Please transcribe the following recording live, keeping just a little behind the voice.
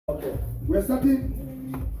We're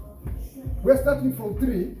starting from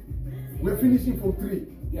 3. We're finishing from 3.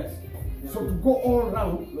 Yes. So to go all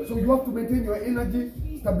around, so you have to maintain your energy,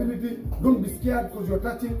 stability. Don't be scared because you're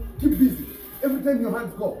touching. Keep busy. Every time your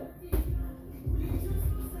hands go.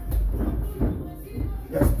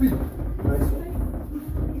 Yeah, speed. Nice one.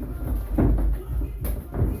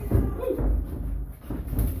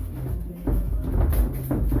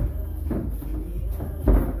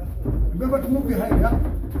 Remember to move your head, yeah?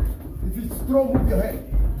 If it's strong, move your head.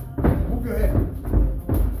 Move your head.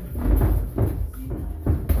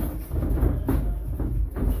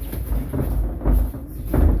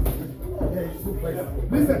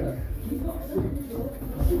 Listen.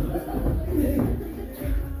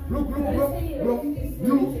 Look, bro.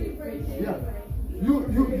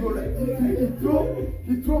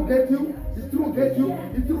 He throw, get you.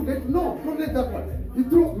 No, don't let that one. He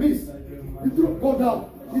throw, miss. He throw, go down.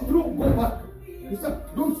 He throw, go back.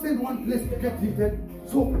 Don't stay in one place to get hit.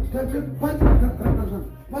 So,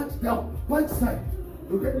 punch down, punch side.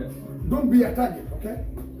 Okay? Don't be a target, okay?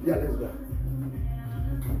 Yeah, let's go.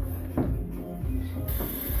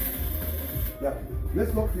 Yeah,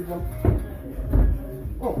 let's go, people.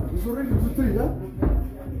 Oh, it's already to 3, huh?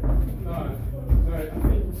 No, I think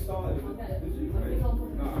we started.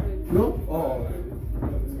 No? Oh.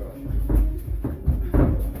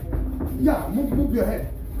 Yeah, move your head.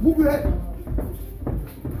 Move your head.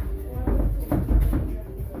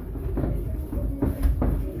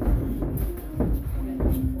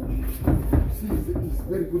 See, it's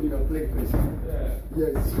very good in a play place. Yeah.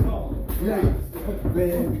 Yes. Yeah.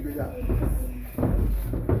 Very good. Yeah.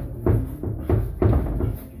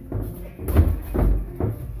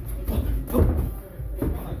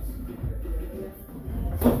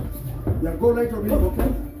 Yeah, go light on him,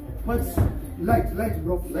 okay? Punch, light,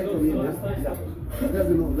 bro, light on him, yeah? There's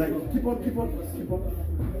no light. Keep on.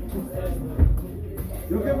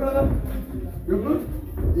 You okay, brother? You good?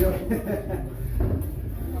 Yeah.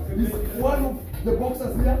 Is one of the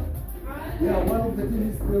boxers here? Yeah, one of the team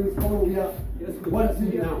is called here. One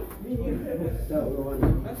team now. Yeah,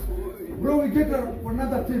 bro, we get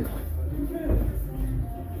another team.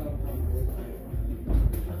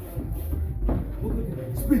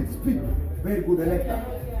 Speed. Very good, I like that.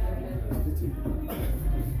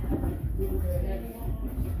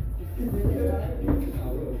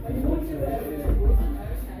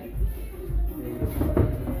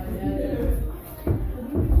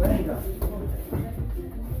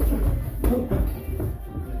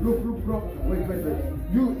 Look, bro. Wait.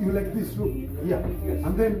 You like this, look. Yeah.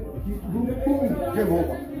 And then boom, game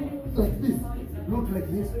over. Like this. Look like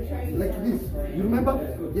this. You remember?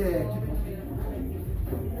 Yeah.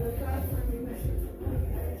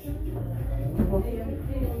 Keep on.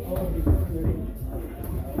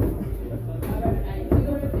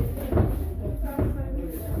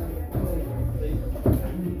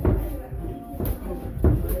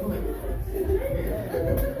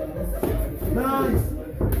 Nice.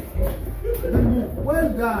 Then move. Well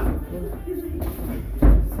done.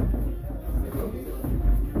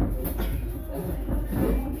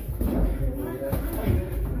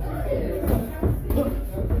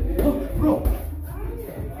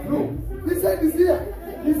 Bro, this side is here.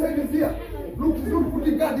 Look, he's not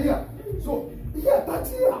putting guard here. So, here, touch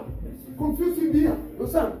here. Confuse him here. Your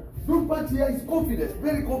son, don't punch here. He's confident,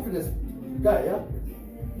 very confident guy, yeah?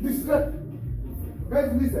 Distract.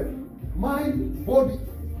 Guys, listen. Mind, body.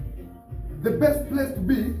 The best place to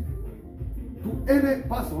be to any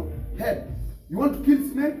person, head. You want to kill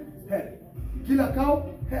snake? Head. Kill a cow?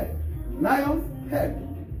 Head. Lion? Head.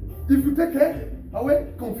 If you take head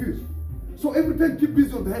away, confused. So every time keep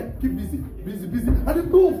busy on the head. Keep busy. And then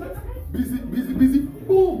boom. Busy.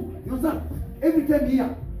 Boom. You understand? Every time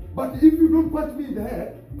here. But if you don't punch me in the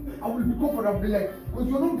head, I will be comfortable like, because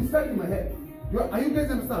you're not distracting my head. Are you guys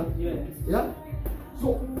understand? Yes. Yeah?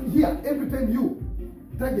 So here, every time you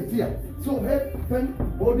target here. So head, turn,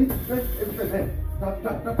 body, turn, every time head. Tap,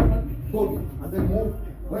 body. And then move.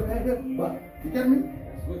 Right head, back. You get me?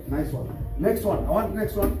 Nice one. Next one. I want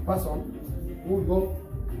next one. Pass on. Who will go?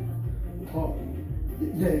 Oh.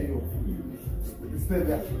 Yeah, you. Stay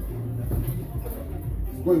there.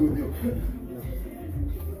 It's going with you.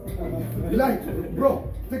 Light,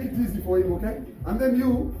 bro, take it easy for him, okay? And then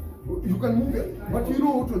you can move it, but you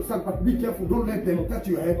know how to understand, but be careful, don't let them touch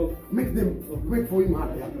your head. Make them wait for him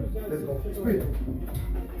hard, yeah? Let's go. Speed.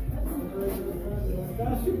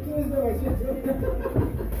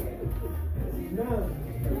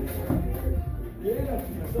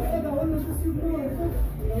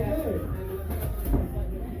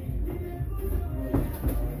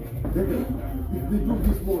 If they do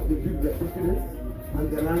this more, they build their confidence and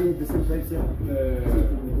they learn running the same place here.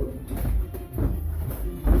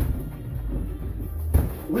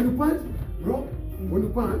 When you punch, bro, when you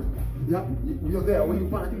punch, yeah, you're there. When you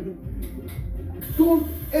punch, don't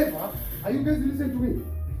ever, are you guys listening to me?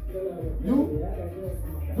 You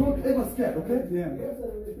don't ever scared, okay? Yeah.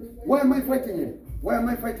 Why am I fighting him? Why am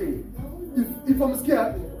I fighting him? If I'm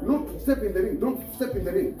scared, not step in the ring. Don't step in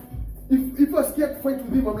the ring. If I'm scared to fight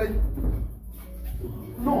with him, I'm like,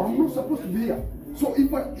 no, I'm not supposed to be here. So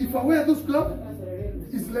if I wear those gloves,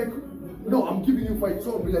 it's like, no, I'm giving you fight.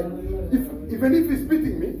 So I'll be like, even if he's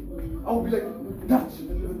beating me, I'll be like, touch.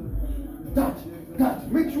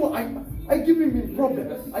 Make sure I give him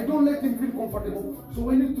problem. I don't let him feel comfortable. So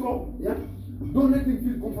when you throw, yeah, don't let him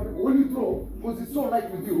feel comfortable. When you throw, because it's so light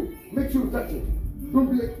with you, make sure you touch it. Don't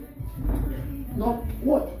be like, no,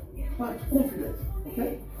 what? Punch, confidence,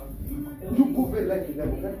 okay? You go very light with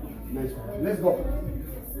them, okay? Nice one. Let's go.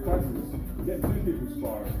 Get 2 people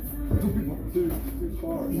sparring. 2 people. 2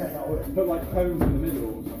 sparring. Yeah, all right. Put like cones in the middle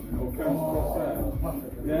or something, or cones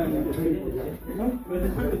perfect. yeah, and get 2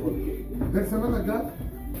 people. There's another glove.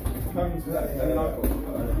 Cones there, and then I've got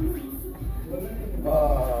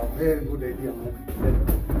Very good idea, man.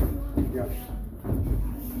 Yeah.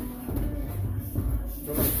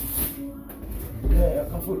 Yeah,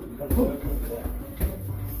 come.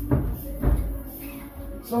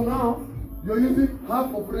 So now you're using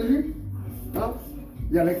half of railing. Now,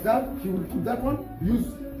 yeah, like that. He will keep that one.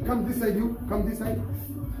 Come this side, come this side.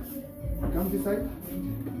 Come this side.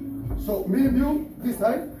 So me and you this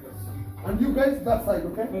side, and you guys that side,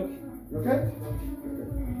 okay? Okay?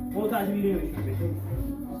 Both are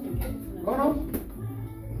Go now.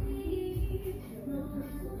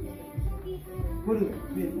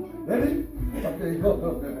 Ready? Okay, go.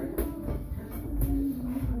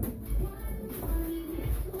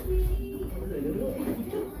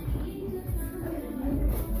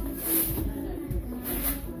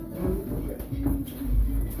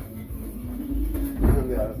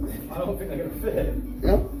 I don't think they're going to fit.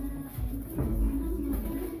 Yeah?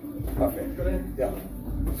 Perfect. Yeah.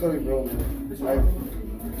 Sorry, bro.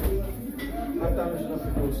 I've damaged enough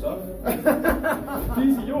of your stuff.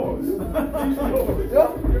 These are yours. Yeah?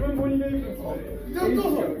 You remember when you gave them to me?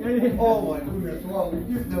 Yeah. Oh my goodness, wow, we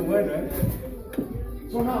give the weather.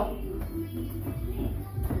 So now,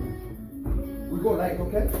 we go like,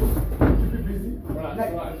 okay? Keep it busy.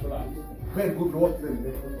 Relax. Very good work then.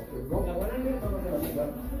 Okay, go.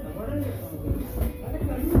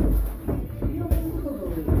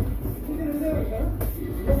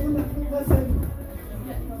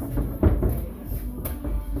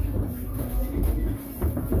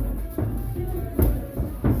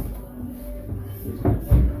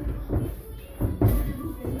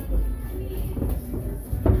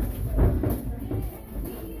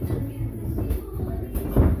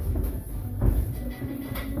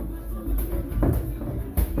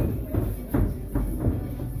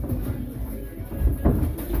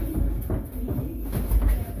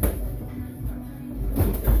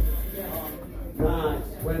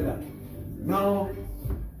 Now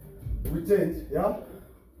we change, yeah?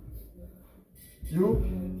 You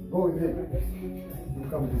go in here. You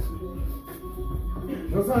come this way.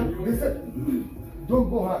 No, son, listen. Don't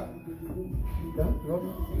go hard. Yeah?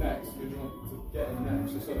 Next, do you want to get in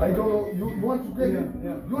next? So I don't know. You want to get it?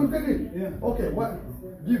 Yeah. You want to get it? Yeah. Okay, what?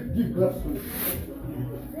 Give gloves to me.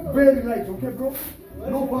 Very light, okay, bro?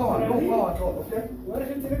 No power at all, okay?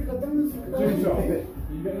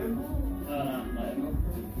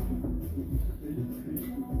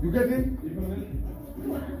 You get in? You get it?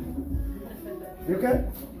 You okay?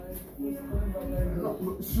 No,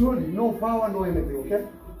 slowly, no power, no anything, okay?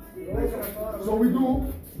 So we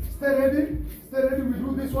do, stay ready, we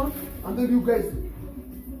do this one, and then you guys,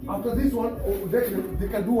 after this one, they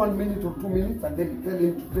can do 1 minute or 2 minutes, and then tell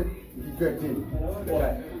him to get in.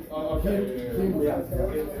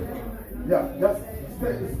 Yeah, just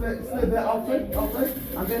stay there outside,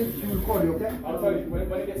 and then he will call you, okay? I'll tell you, when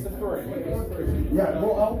it gets to 3. Yeah, go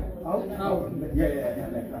out. Yeah,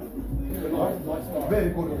 like that. Nice. Very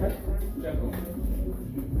good, okay? Gentle.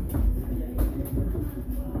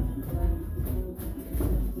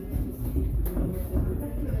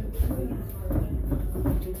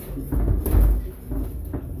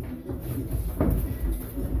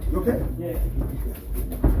 You okay? Yeah.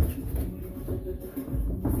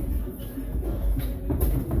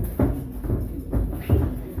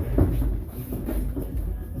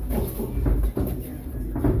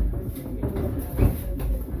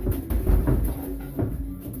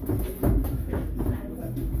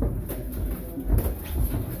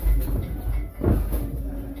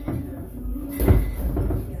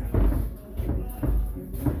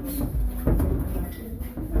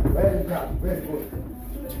 Yeah, very good.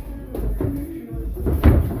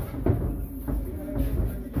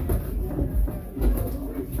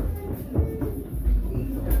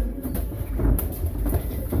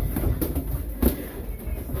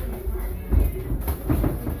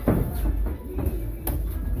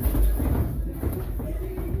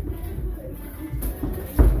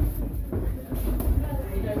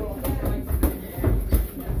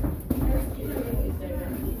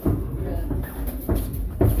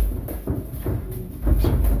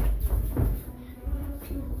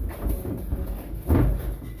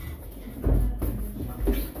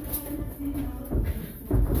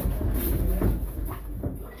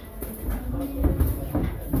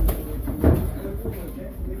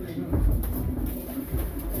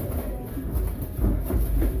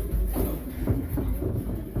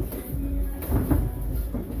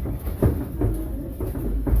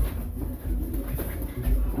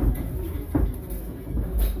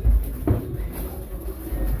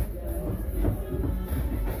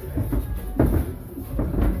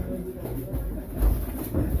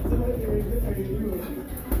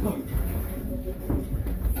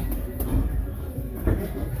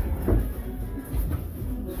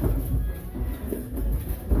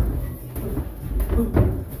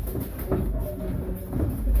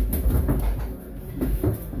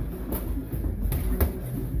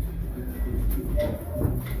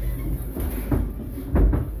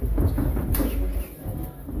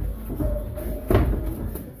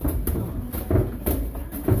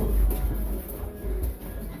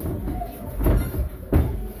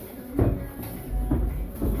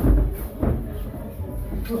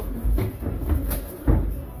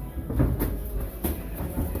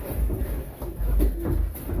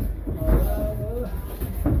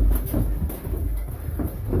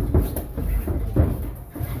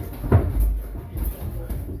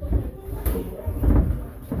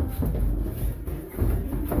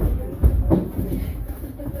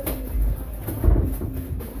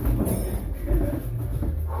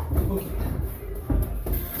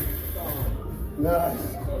 Nice.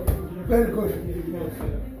 Very good.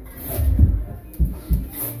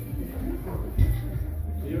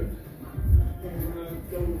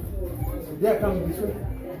 Yeah, come this way.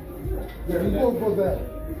 Yeah, you go there.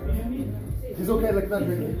 It's okay like that,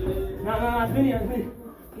 baby. No, Asmini.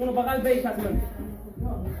 Uno bakal baik Asmini.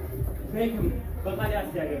 Baik, bakal ya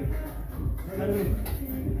sejak.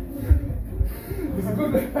 It's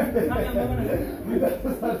good.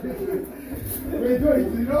 We enjoy it,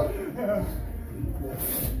 you know?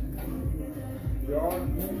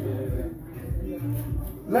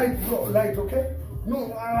 Light, bro, light, okay? No,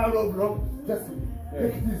 bro. Just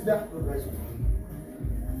take this there.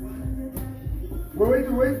 We're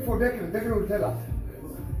waiting for Declan. Declan will tell us.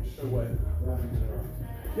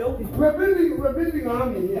 We're building an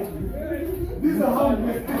army here. This is how we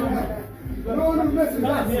make it. No one will mess with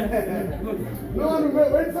us. No one will mess.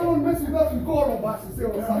 When someone messes with us, we call all of us to say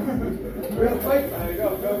what's up. We are fighting. Go.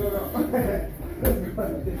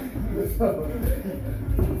 Let's go.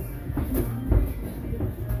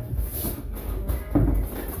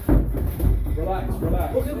 Relax.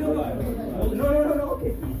 Okay. No,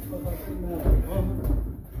 okay.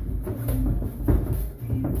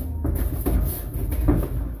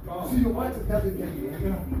 See, your wife is having it.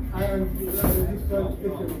 I am this trying to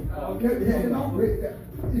take it. Okay, yeah, no, wait.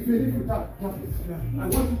 If you need to tap it. I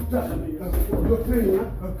want you to tap it because you're training.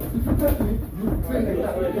 If you tap me, you train like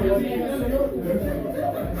that.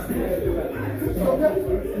 Okay?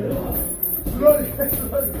 Slowly.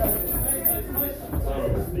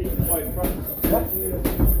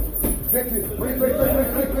 Get it. Wait. No.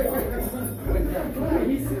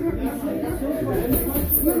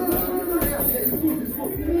 Yeah, it's good.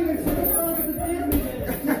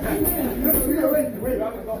 Wait.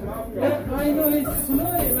 I know it's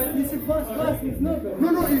slow, but it's fast. It's not good. No,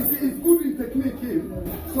 it's good in technique.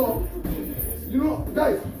 So, you know,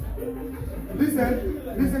 guys,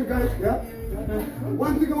 listen, guys, yeah?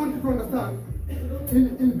 One thing I want you to understand,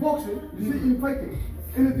 in boxing, you see, in fighting,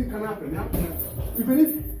 anything can happen, yeah? Even if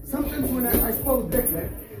sometimes when I spoil Declan,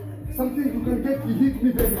 something you can get, he hit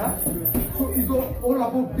me very hard. So it's all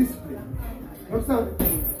about discipline. Understand?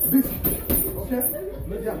 Discipline, okay?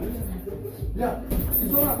 Yeah,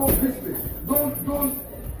 it's all about discipline.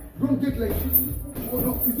 Don't get like,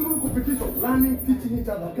 it's not competition. Learning, teaching each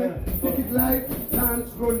other, okay? Take it light, learn,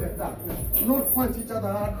 roll like that. Not punch each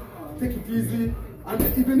other hard, take it easy. And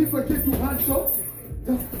even if I get too hard shot,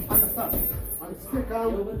 just understand. And stay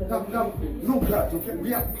calm, tap, no grudge, okay?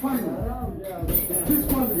 We are family. This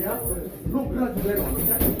family, yeah? No grudge with anyone,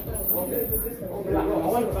 okay?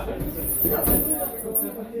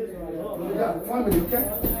 Yeah, family, okay?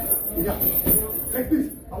 Yeah. Like this.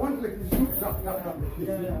 I want like this. Like that.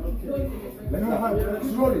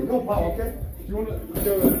 Slowly, no power, okay? You want to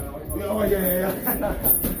go there? Oh, yeah.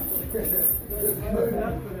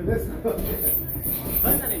 Let's go.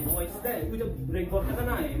 Basta rin, boys. Dahil, udah record ka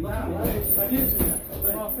na eh.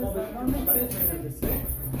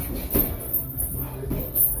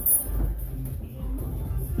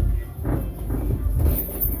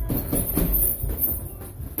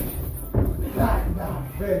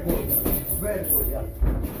 Very good. Very good, yeah.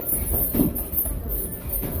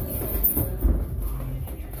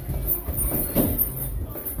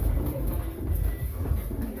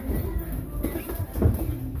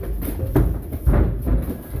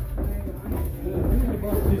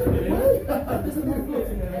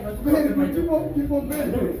 Very good. Keep on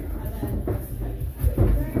very good.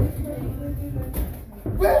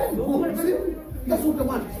 Very good. See? That's what I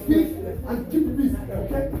want. Speak and keep busy,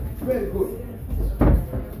 okay? Very good.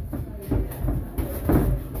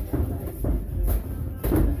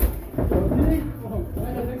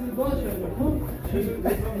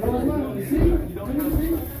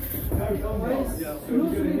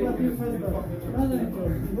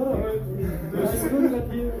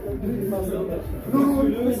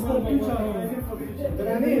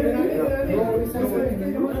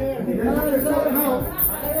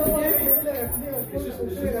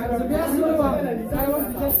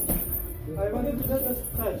 I wanted to just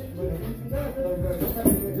touch.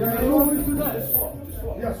 Yeah, you want to do that? Swap.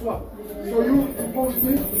 Yeah, swap. So you go with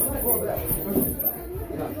me, go there.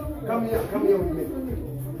 Yeah. Come here with me.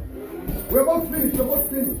 We're about finished. It's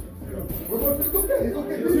okay.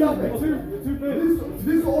 This happens.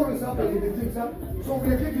 This always happens in the things. So we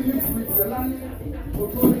are getting used to it. We are learning,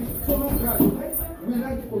 controlling. So don't cry, okay? We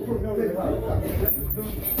learn to control. Very hard.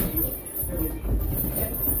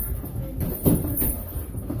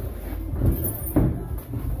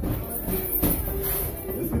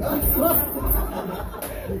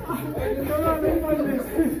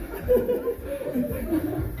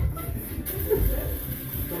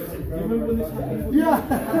 Yeah.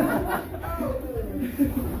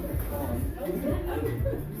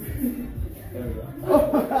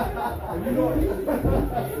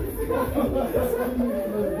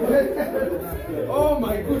 Oh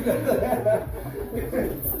my goodness.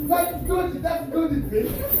 That's good. You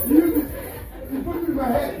use it. You put it in my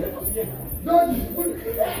head. Don't you put it.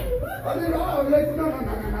 I mean, I'm like, no.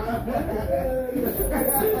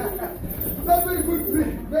 That's very good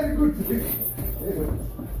trick. Very good trick.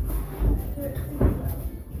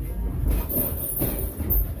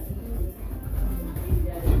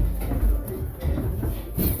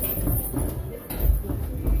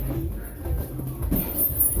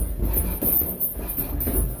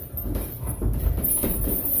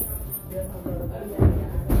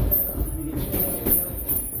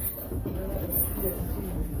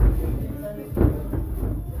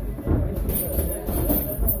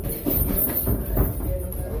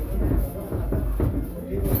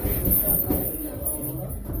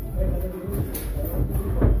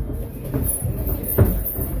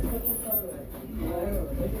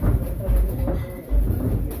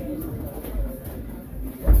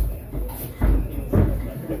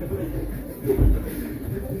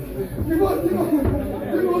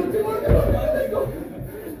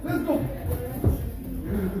 Let's go.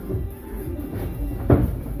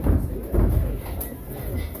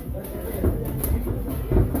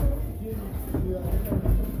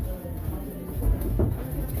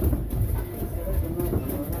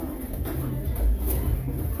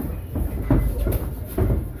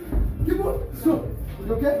 Keep on. So,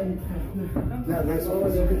 you okay? Yeah, nice one.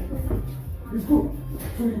 It's good.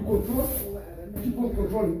 So you control. Keep on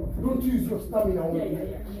controlling. Don't use your stamina only.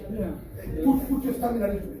 Yeah. Put your stamina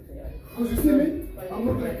into it. Because you see me, I'm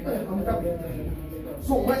not like that. I'm happy.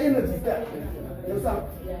 So my energy is there. You understand?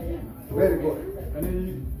 Very good. And then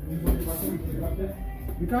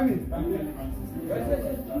you come in.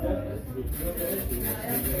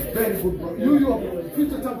 Very good, bro. You are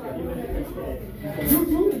future champion. You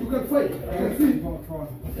too, you can fight. You can see.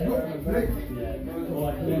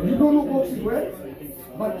 You don't know boxing well,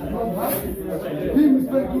 but from her, him is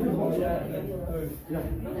very good in boxing. Yeah.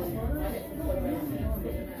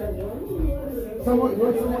 Someone, you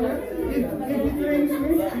want someone else? If he trains me,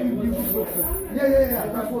 he'll be good boxer. Yeah.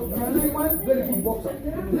 That's what man, very good boxer.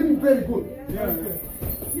 Him very good. Yeah.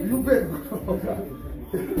 You very good boxer.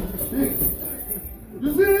 You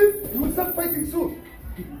see him? You will start fighting soon.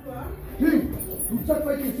 Him, you start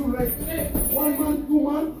fighting soon, like 1 month, 2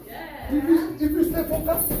 months. If you stay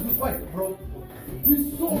focused, you fight, bro.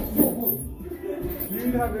 He's so good. You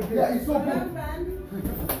will have a Yeah, he's so good.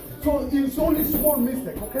 So it's only small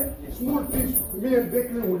mistake, okay? Small things. Me and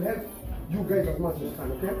Declan will help you guys as much as you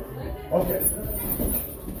can, okay? Okay.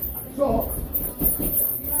 So,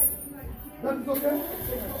 that is okay?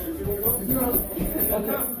 Is it not?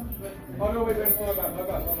 Okay. Oh no, wait, my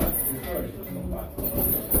bad.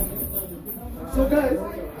 So guys,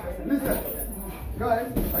 listen. Guys,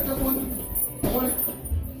 I just want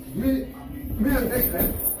me and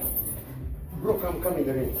Declan, bro, come in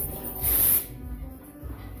the ring.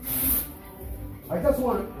 I just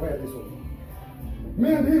want, wear this one.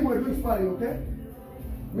 Me and him were doing sparring, okay?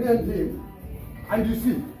 Me and him. And you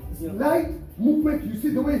see, slight movement, you see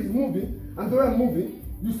the way he's moving, and the way I'm moving,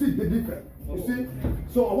 you see the difference. You see?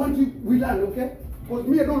 So I want you, we learn, okay? Because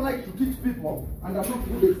me, I don't like to teach people, and I'm not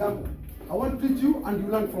good example. I want to teach you, and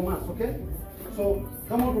you learn from us, okay? So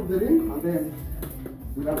come out of the ring, and then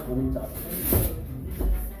we learn from each other.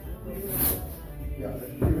 Yeah,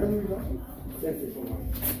 you hear me, guys? Thank you so much.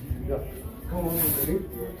 Yeah, come on with the ring.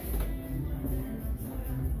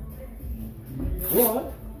 What?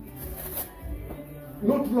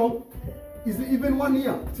 Not long. Is it even 1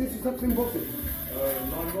 year since you started boxing?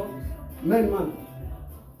 9 months. 9 months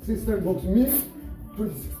since started boxing. Me,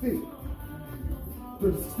 2016.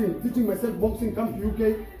 2016. Teaching myself boxing, come to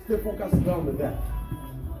UK, stay focused down and there.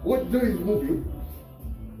 What day is moving?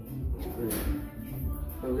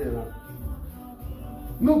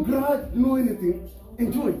 No grudge, no anything.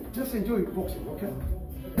 Enjoy. Just enjoy boxing, okay?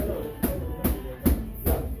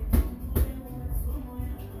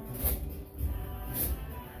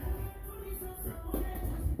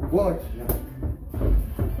 Watch.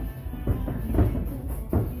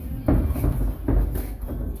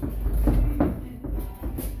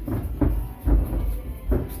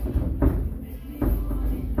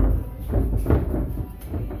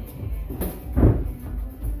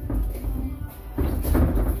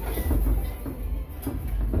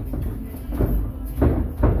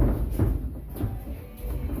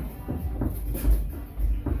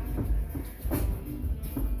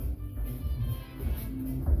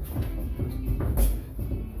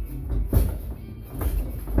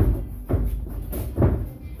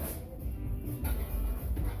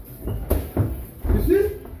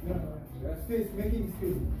 Space, making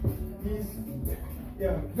space. He's,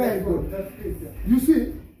 yeah, very good. That's space, yeah. You see?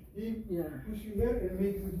 He push you here and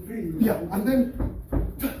makes it free. Yeah, and then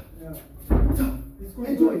yeah.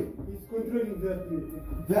 Enjoy. He's controlling that place.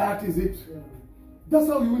 That is it. Yeah. That's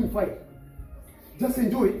how you win fight. Just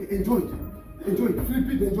enjoy it, enjoy it, enjoy it. Flip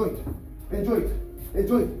it, enjoy it, enjoy it,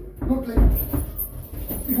 enjoy it. Not like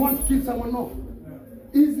you want to kill someone, no.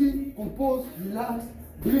 Yeah. Easy, compose, relax,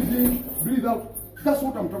 breathe in, breathe out. That's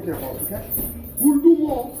what I'm talking about, okay? We'll do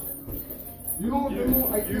more. You know,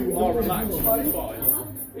 you are relaxed on the fight.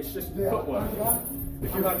 It's just footwork.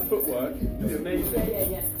 If you had footwork, it'd be amazing.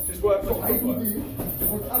 Yeah. Just work So on I do footwork. this,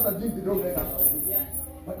 because other things they don't let us. Yeah.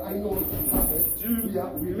 But I know it happens.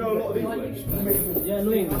 You know a lot of English. Yeah,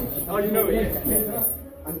 no English. Oh, you know it?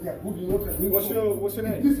 And they are good in what they're doing. What's your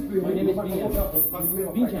name? Discipline. My name is no matter what happens, you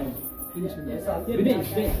never fight. Vincent.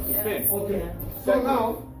 Ben. Okay. So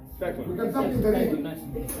now, we Declan. can jump in the ring.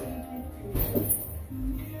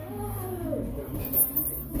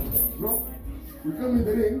 No? We come in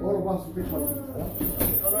the ring, all of us will take one.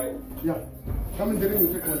 Alright. Yeah. Come in the ring,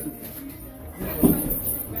 we take one.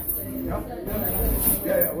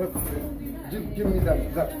 Yeah, wait. Give me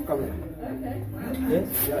that camera. Yes?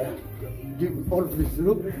 Yeah. Give all of this.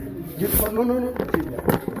 Look. Give, no. Give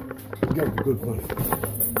that. Good one.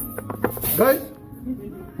 Guys,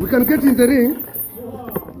 we can get in the ring.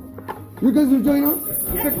 You guys will join us?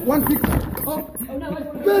 We take one picture. Oh,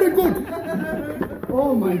 very good.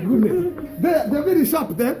 Oh my goodness. They're very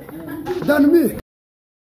sharp there than me.